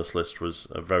put on this list was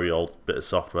a very old bit of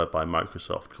software by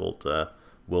Microsoft called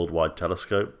Worldwide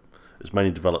Telescope. It's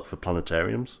mainly developed for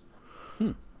planetariums.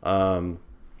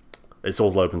 It's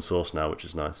all open source now, which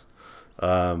is nice.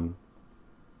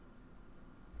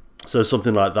 So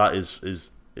something like that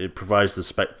it provides the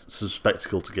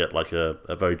spectacle to get like a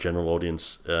very general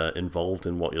audience involved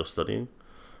in what you're studying.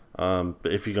 But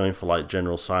if you're going for like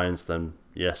general science, then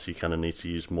yes, you kind of need to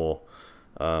use more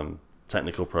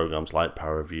technical programs like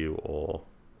PowerView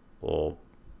or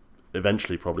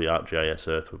eventually probably ArcGIS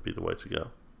Earth would be the way to go.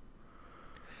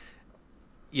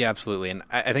 Yeah, absolutely. And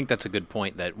I think that's a good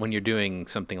point, that when you're doing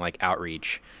something like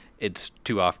outreach, it's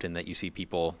too often that you see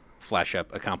people flash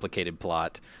up a complicated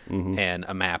plot and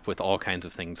a map with all kinds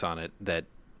of things on it that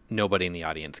nobody in the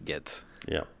audience gets.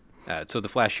 Yeah. So the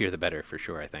flashier the better, for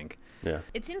sure, I think. Yeah.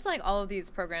 It seems like all of these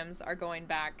programs are going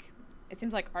back. It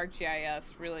seems like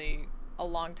ArcGIS really a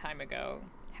long time ago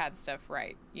had stuff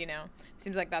right, you know? It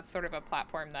seems like that's sort of a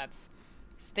platform that's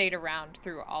stayed around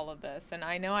through all of this. And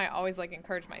I know I always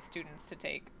encourage my students to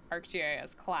take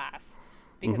ArcGIS class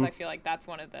because I feel like that's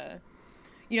one of the,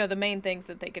 the main things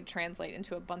that they could translate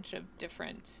into a bunch of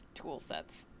different tool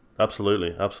sets.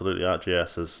 Absolutely.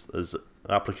 ArcGIS has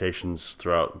applications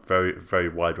throughout very, very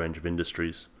wide range of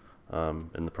industries,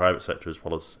 in the private sector as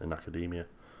well as in academia.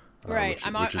 Right. Which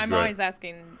is I'm great. always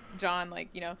asking John, like,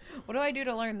 what do I do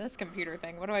to learn this computer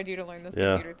thing? What do I do to learn this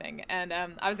computer thing? And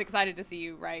I was excited to see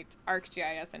you write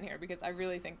ArcGIS in here because I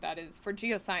really think that is, for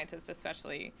geoscientists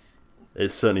especially.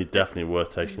 It's certainly definitely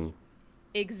worth taking.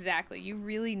 Exactly. You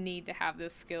really need to have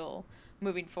this skill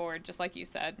moving forward, just like you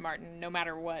said, Martin, no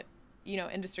matter what,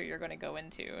 industry you're going to go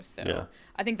into. So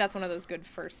I think that's one of those good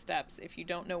first steps. If you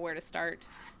don't know where to start,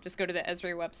 just go to the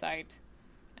Esri website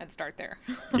and start there.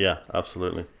 Yeah,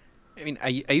 absolutely. I mean, I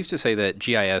used to say that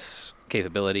GIS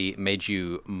capability made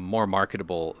you more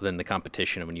marketable than the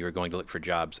competition when you were going to look for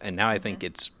jobs. And now I think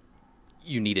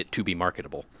you need it to be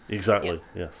marketable. Exactly.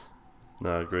 Yes.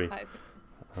 No, I agree.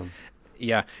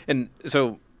 Yeah. And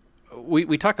so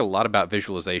we talk a lot about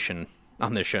visualization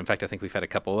on this show. In fact, I think we've had a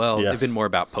couple. Well, they've been more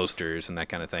about posters and that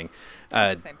kind of thing.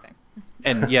 It's the same thing.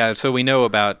 And so we know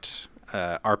about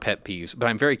our pet peeves, but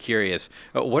I'm very curious.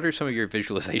 What are some of your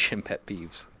visualization pet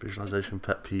peeves? Visualization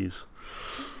pet peeves.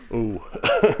 Ooh.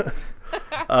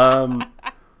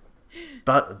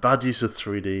 Bad use of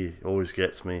 3D always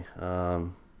gets me.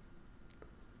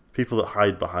 People that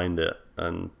hide behind it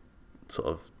and sort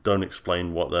of don't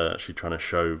explain what they're actually trying to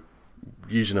show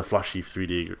using a flashy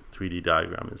 3D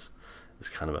diagram is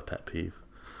kind of a pet peeve.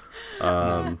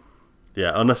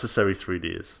 Unnecessary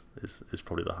 3D is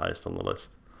probably the highest on the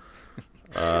list.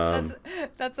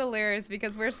 That's hilarious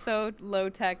because we're so low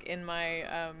tech in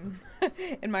my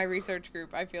in my research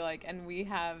group, I feel like, and we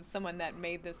have someone that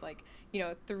made this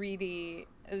 3D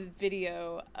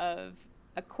video of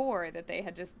a core that they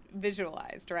had just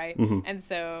visualized, right? And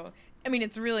so I mean,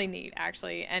 it's really neat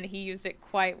actually, and he used it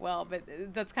quite well, but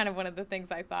that's kind of one of the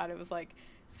things I thought. It was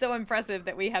so impressive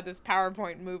that we had this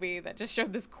PowerPoint movie that just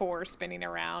showed this core spinning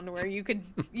around where you could,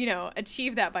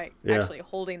 achieve that by actually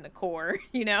holding the core,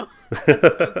 as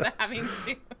opposed to having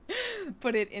to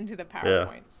put it into the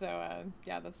PowerPoint. So,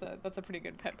 that's a pretty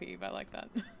good pet peeve. I like that.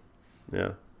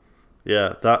 Yeah.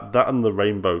 Yeah, that and the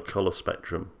rainbow color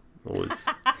spectrum always.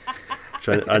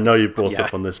 I know you brought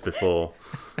up on this before,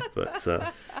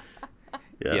 but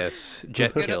yes,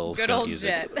 jet kills. Good don't old use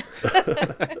jet.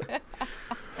 It.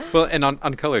 Well, and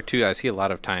on color too, I see a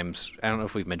lot of times. I don't know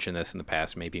if we've mentioned this in the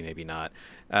past, maybe not.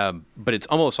 But it's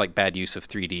almost like bad use of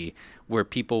 3D, where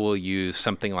people will use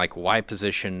something like Y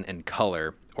position and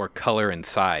color, or color and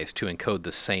size, to encode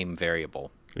the same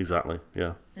variable. Exactly.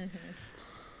 Yeah.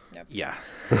 Yep. Yeah.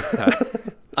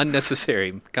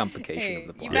 Unnecessary complication of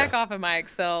the plot. You back off of my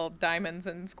Excel diamonds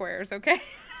and squares, okay?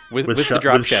 With the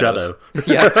drop shadows. Shadow.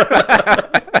 Yeah.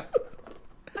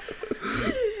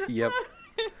 Yep.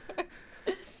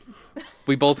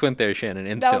 We both went there, Shannon,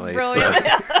 instantly. That was brilliant.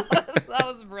 That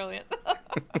was brilliant.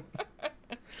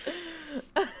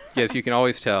 Yes, you can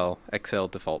always tell Excel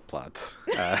default plots.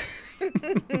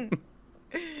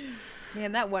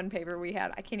 Man, that one paper we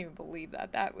had, I can't even believe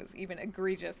that. That was even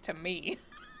egregious to me.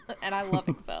 And I love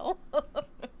Excel.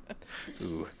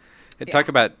 Ooh. Talk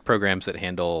about programs that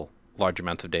handle large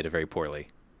amounts of data very poorly.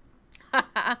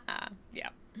 Yeah.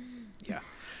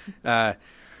 Yeah.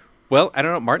 Well, I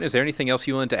don't know, Martin, is there anything else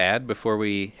you wanted to add before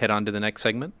we head on to the next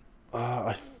segment?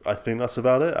 I think that's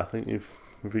about it. I think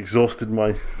we've exhausted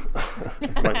my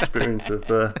my experience of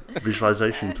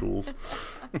visualization tools.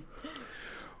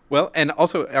 Well, and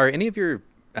also, are any of your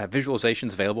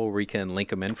visualizations available where we can link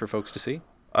them in for folks to see?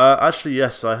 Actually,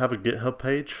 yes. I have a GitHub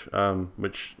page,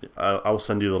 which I'll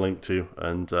send you the link to,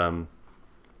 and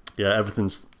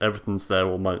everything's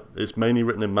there. It's mainly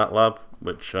written in MATLAB,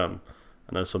 which I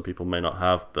know some people may not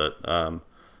have, but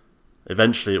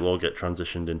eventually it will get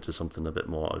transitioned into something a bit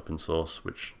more open source,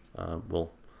 which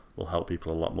will help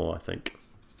people a lot more, I think.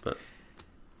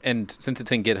 And since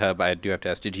it's in GitHub, I do have to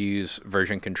ask, did you use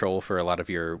version control for a lot of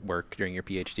your work during your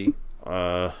PhD?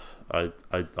 I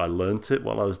learnt it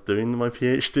while I was doing my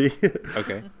PhD.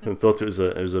 Okay. And thought it was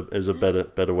a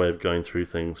better way of going through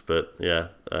things, but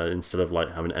instead of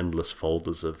having endless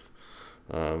folders of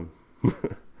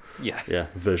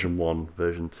version 1,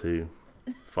 version 2,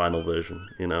 final version,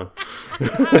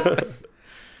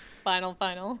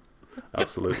 Final.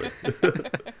 Absolutely.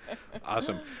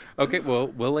 Awesome. Okay, well,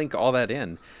 we'll link all that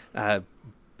in.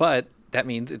 But that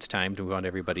means it's time to move on to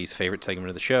everybody's favorite segment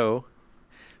of the show,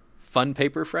 Fun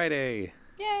Paper Friday.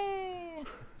 Yay!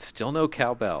 Still no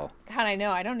cowbell. God, I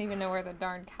know. I don't even know where the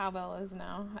darn cowbell is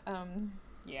now.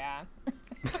 Yeah.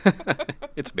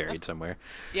 It's buried somewhere.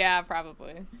 Yeah,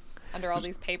 probably. Under all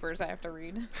these papers I have to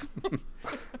read.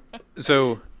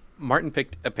 So Martin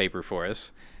picked a paper for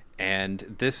us,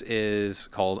 and this is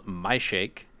called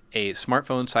MyShake, a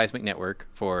smartphone seismic network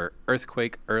for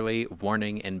earthquake early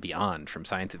warning and beyond from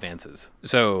Science Advances.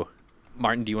 So,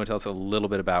 Martin, do you want to tell us a little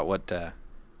bit about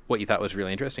what you thought was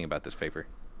really interesting about this paper?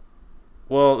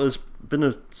 Well, there's been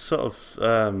a sort of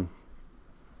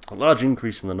a large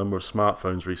increase in the number of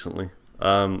smartphones recently,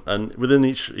 and within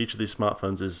each of these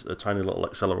smartphones is a tiny little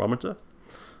accelerometer,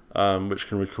 which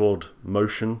can record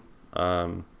motion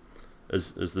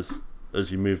as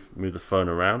you move the phone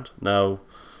around. Now,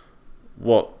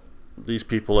 what these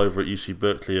people over at UC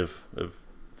Berkeley have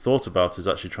thought about is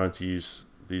actually trying to use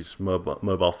these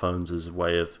mobile phones as a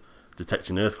way of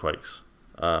detecting earthquakes,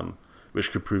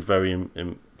 which could prove very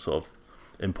sort of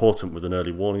important with an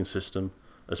early warning system,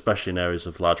 especially in areas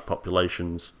of large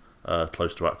populations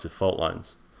close to active fault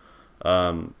lines.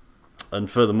 And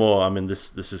furthermore, I mean,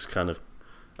 this is kind of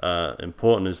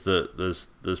important, is that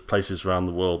there's places around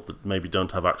the world that maybe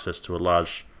don't have access to a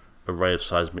large array of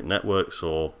seismic networks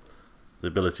or the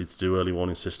ability to do early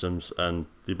warning systems, and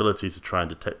the ability to try and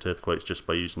detect earthquakes just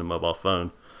by using a mobile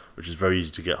phone, which is very easy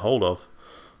to get hold of,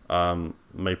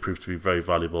 may prove to be very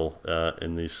valuable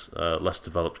in these less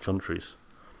developed countries.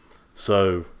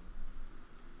 So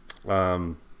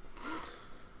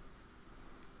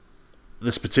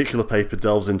this particular paper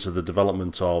delves into the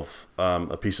development of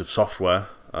a piece of software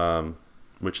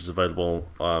which is available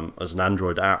as an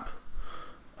Android app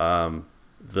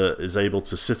that is able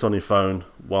to sit on your phone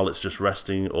while it's just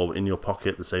resting or in your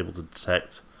pocket, that's able to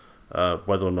detect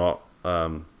whether or not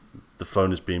the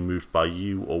phone is being moved by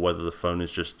you, or whether the phone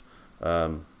is just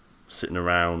sitting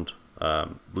around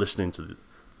listening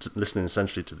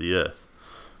essentially to the earth.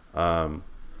 So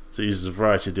it uses a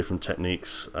variety of different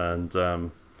techniques, and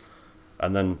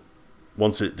then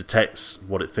once it detects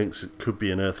what it thinks it could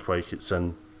be an earthquake, it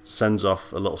sends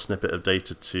off a little snippet of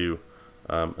data to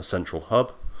a central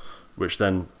hub, which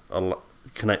then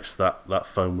connects that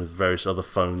phone with various other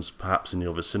phones, perhaps in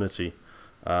your vicinity,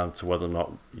 to whether or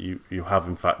not you have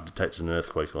in fact detected an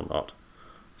earthquake or not.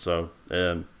 So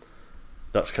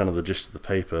that's kind of the gist of the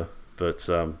paper. But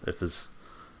if there's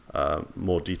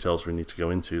more details we need to go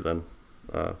into, then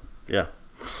yeah.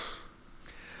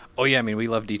 Oh yeah, I mean, we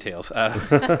love details.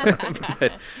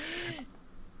 But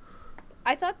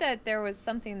I thought that there was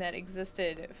something that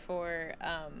existed for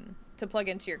to plug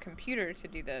into your computer to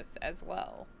do this as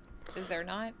well. Is there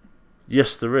not?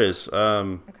 Yes, there is.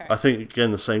 Okay. I think,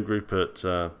 again, the same group at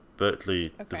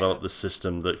Berkeley developed this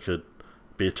system that could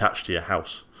be attached to your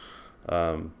house.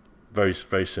 Very,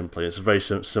 very simply. It's a very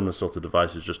similar sort of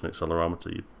device. It's just an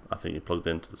accelerometer. I think you plugged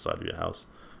into the side of your house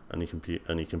and your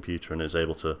computer, and is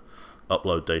able to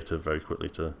upload data very quickly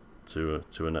to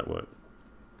a network.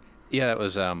 yeah, that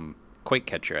was Quake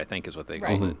Catcher, I think, is what they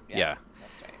called it. Yeah.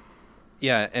 That's right.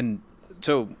 Yeah, and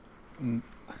so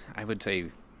I would say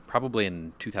probably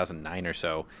in 2009 or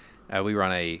so, we were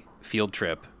on a field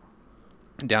trip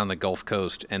down the Gulf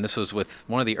Coast, and this was with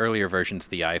one of the earlier versions of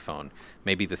the iPhone,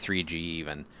 maybe the 3G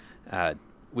even.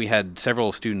 We had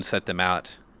several students set them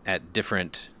out at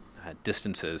different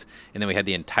distances, and then we had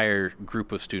the entire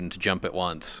group of students jump at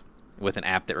once with an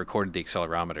app that recorded the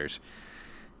accelerometers.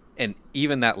 And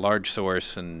even that large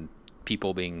source and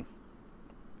people being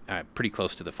pretty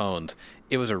close to the phones,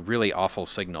 it was a really awful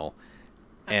signal,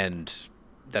 and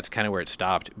that's kind of where it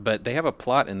stopped. But they have a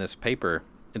plot in this paper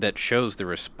that shows the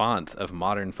response of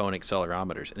modern phone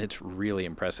accelerometers, and it's really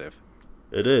impressive.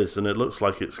 It is, and it looks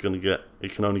like it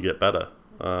can only get better.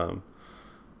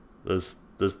 There's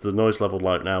the noise level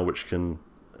light now, which can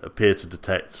appear to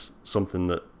detect something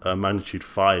that a magnitude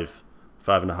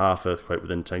 5.5 earthquake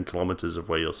within 10 kilometers of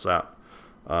where you're sat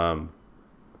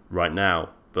right now.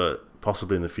 But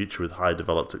possibly in the future, with high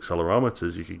developed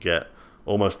accelerometers, you could get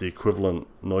almost the equivalent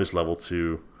noise level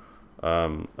to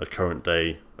a current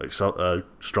day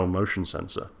strong motion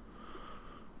sensor.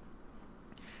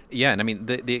 Yeah, and I mean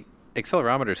the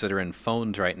accelerometers that are in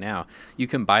phones right now, you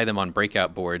can buy them on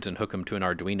breakout boards and hook them to an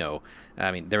Arduino.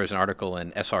 I mean, there was an article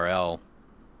in SRL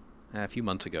a few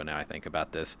months ago now, I think,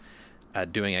 about this,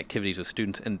 doing activities with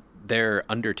students, and they're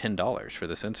under $10 for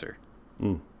the sensor.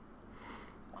 Mm.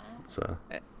 So,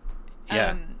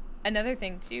 yeah. Another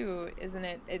thing too, isn't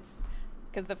it? It's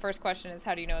because the first question is,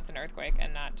 how do you know it's an earthquake,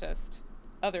 and not just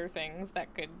other things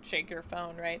that could shake your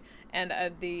phone, right? And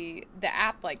the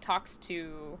app talks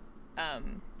to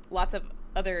lots of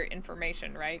other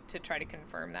information, right, to try to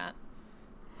confirm that.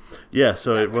 Yeah,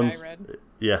 so it runs.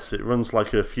 Yes, it runs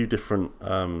like a few different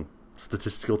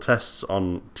statistical tests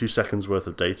on 2 seconds worth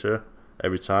of data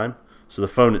every time. So the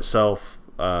phone itself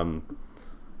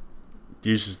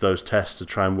uses those tests to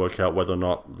try and work out whether or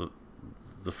not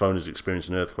the phone is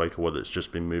experiencing an earthquake, or whether it's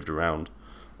just been moved around.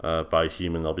 by a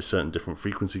human. There'll be certain different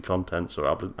frequency contents or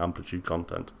amplitude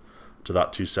content to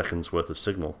that 2 seconds worth of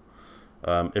signal.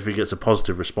 If it gets a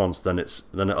positive response, then it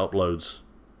uploads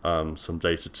some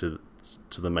data to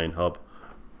the main hub,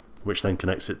 which then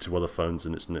connects it to other phones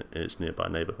in its nearby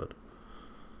neighborhood.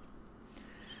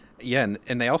 Yeah,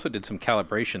 and they also did some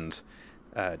calibrations,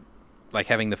 like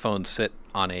having the phone sit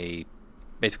on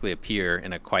basically a pier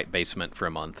in a quiet basement for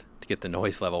a month to get the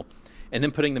noise level, and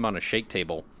then putting them on a shake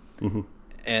table. Mm-hmm.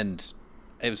 And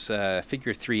it was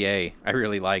figure 3A I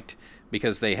really liked,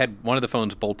 because they had one of the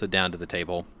phones bolted down to the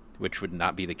table, which would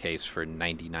not be the case for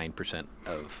 99%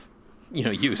 of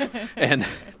use. And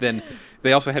then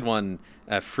they also had one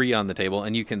free on the table,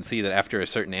 and you can see that after a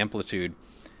certain amplitude,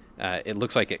 it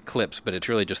looks like it clips, but it's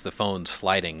really just the phone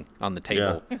sliding on the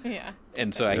table. Yeah.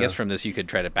 And so I guess from this you could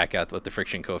try to back out what the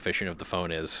friction coefficient of the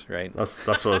phone is, right?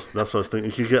 That's what I was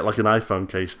thinking. You could get like an iPhone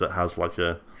case that has like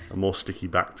a more sticky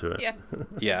back to it. Yes.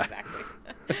 Yeah. Exactly.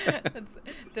 It's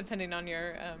depending on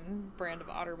your brand of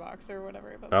OtterBox or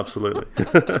whatever. Absolutely.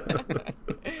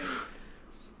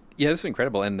 Yeah, this is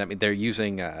incredible. And I mean, they're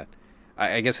using,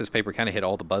 I guess this paper kind of hit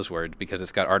all the buzzwords because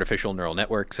it's got artificial neural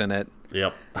networks in it.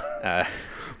 Yep.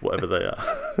 Whatever they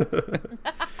are.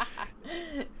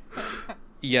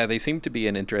 Yeah, they seem to be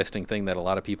an interesting thing that a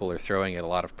lot of people are throwing at a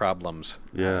lot of problems.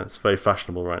 Yeah, it's very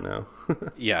fashionable right now.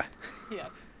 Yeah.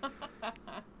 Yes.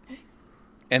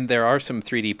 And there are some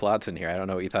 3D plots in here. I don't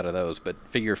know what you thought of those, but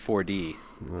figure 4D.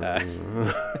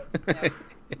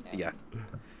 Yeah.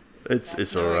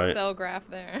 It's no all right. Excel graph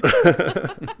there.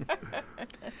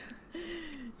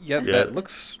 Yeah, that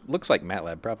looks like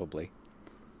MATLAB probably.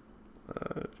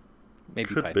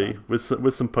 Maybe could Python. be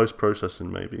with some post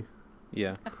processing maybe.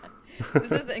 Yeah.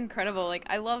 This is incredible. Like,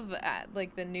 I love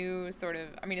like the new sort of,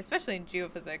 I mean, especially in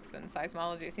geophysics and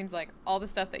seismology, it seems like all the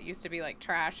stuff that used to be like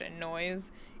trash and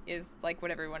noise is like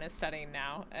what everyone is studying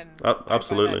now, and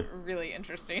absolutely I find that really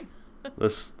interesting.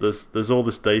 There's all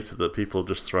this data that people have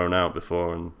just thrown out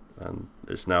before, and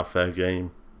it's now fair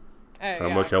game. Try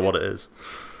and work out what it is.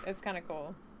 It's kind of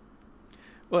cool.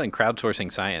 Well, in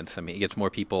crowdsourcing science, I mean, it gets more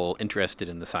people interested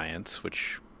in the science,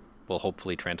 which will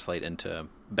hopefully translate into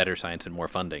better science and more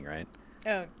funding, right?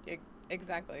 Oh,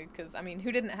 exactly. Because, I mean,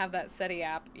 who didn't have that SETI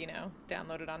app,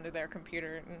 downloaded onto their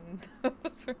computer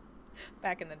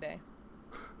back in the day?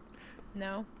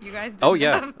 No? You guys didn't? Oh,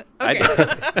 yeah. Have?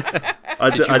 Okay.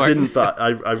 I didn't, but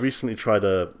I recently tried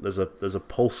there's a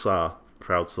Pulsar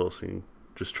crowdsourcing,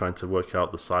 just trying to work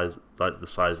out the size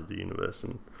of the universe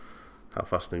and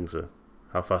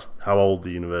how old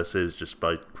the universe is, just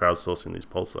by crowdsourcing these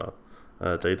Pulsar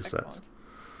data sets.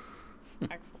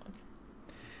 Excellent.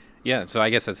 Yeah, so I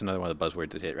guess that's another one of the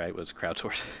buzzwords it hit, right, was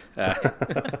crowdsource.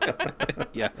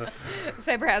 Yeah. This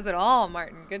paper has it all,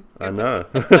 Martin. Good I know.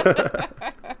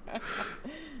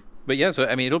 But yeah, so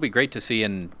I mean, it'll be great to see.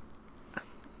 And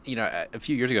a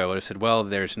few years ago, I would have said, well,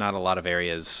 there's not a lot of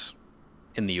areas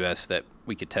in the U.S. that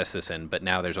we could test this in, but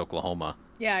now there's Oklahoma.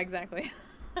 Yeah, exactly.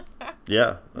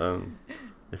 Yeah,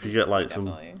 if you get like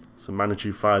some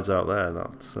Manitou 5s out there,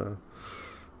 that's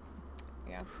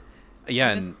yeah.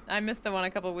 Yeah, I missed the one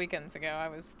a couple of weekends ago. I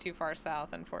was too far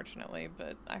south, unfortunately,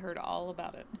 but I heard all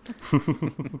about it.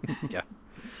 Yeah.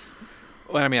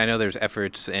 Well, I mean, I know there's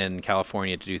efforts in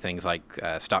California to do things like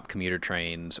stop commuter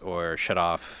trains or shut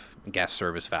off gas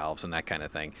service valves and that kind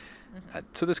of thing. Mm-hmm.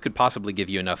 So this could possibly give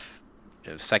you enough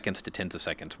seconds to tens of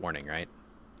seconds warning, right?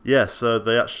 Yeah, so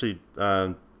they actually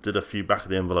did a few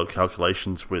back-of-the-envelope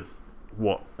calculations with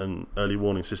what an early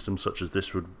warning system such as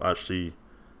this would actually,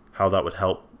 how that would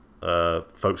help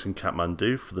folks in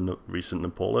Kathmandu for the recent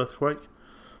Nepal earthquake.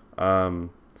 So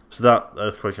that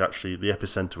earthquake, actually, the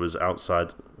epicenter was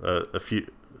outside, a few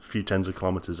tens of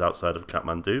kilometers outside of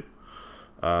Kathmandu.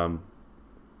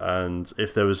 And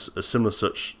if there was a similar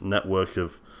such network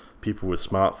of people with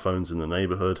smartphones in the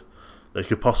neighborhood, they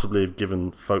could possibly have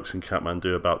given folks in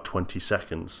Kathmandu about 20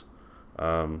 seconds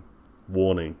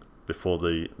warning before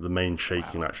the main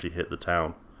shaking actually hit the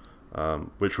town,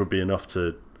 which would be enough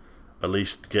to at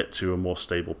least get to a more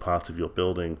stable part of your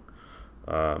building,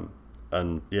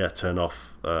 and turn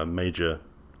off major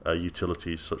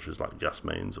utilities such as like gas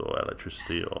mains or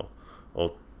electricity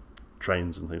or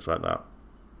trains and things like that.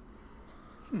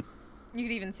 You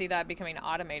could even see that becoming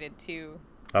automated too.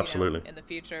 Absolutely. In the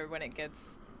future when it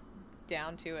gets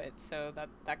down to it, so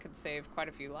that could save quite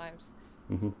a few lives.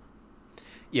 Mm-hmm.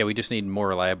 Yeah, we just need more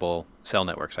reliable cell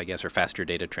networks, I guess, or faster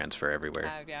data transfer everywhere.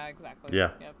 Yeah, exactly.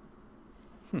 Yeah. Yep.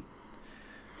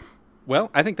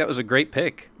 Well, I think that was a great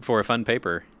pick for a fun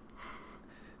paper.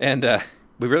 And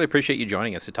We really appreciate you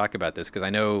joining us to talk about this, because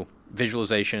I know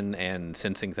visualization and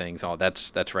sensing things,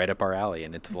 that's right up our alley,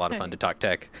 and it's a lot of fun to talk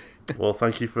tech. Well,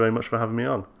 thank you very much for having me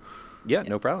on. Yeah,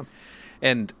 no problem.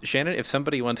 And Shannon, if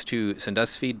somebody wants to send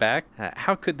us feedback,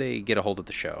 how could they get a hold of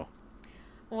the show?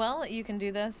 Well, you can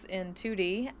do this in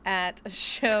 2D at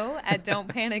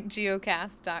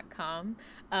show@don'tpanicgeocast.com.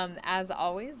 As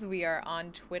always, we are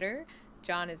on Twitter.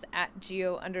 John is at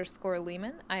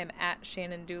Geo_Lehman. I am at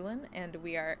Shannon Doolin, and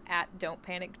we are at Don't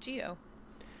Panic Geo.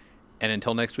 And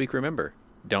until next week, remember,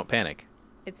 don't panic.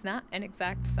 It's not an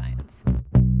exact science.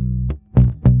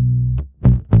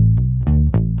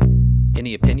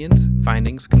 Any opinions,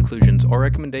 findings, conclusions, or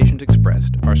recommendations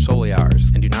expressed are solely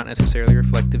ours and do not necessarily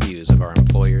reflect the views of our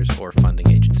employers or funding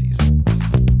agencies.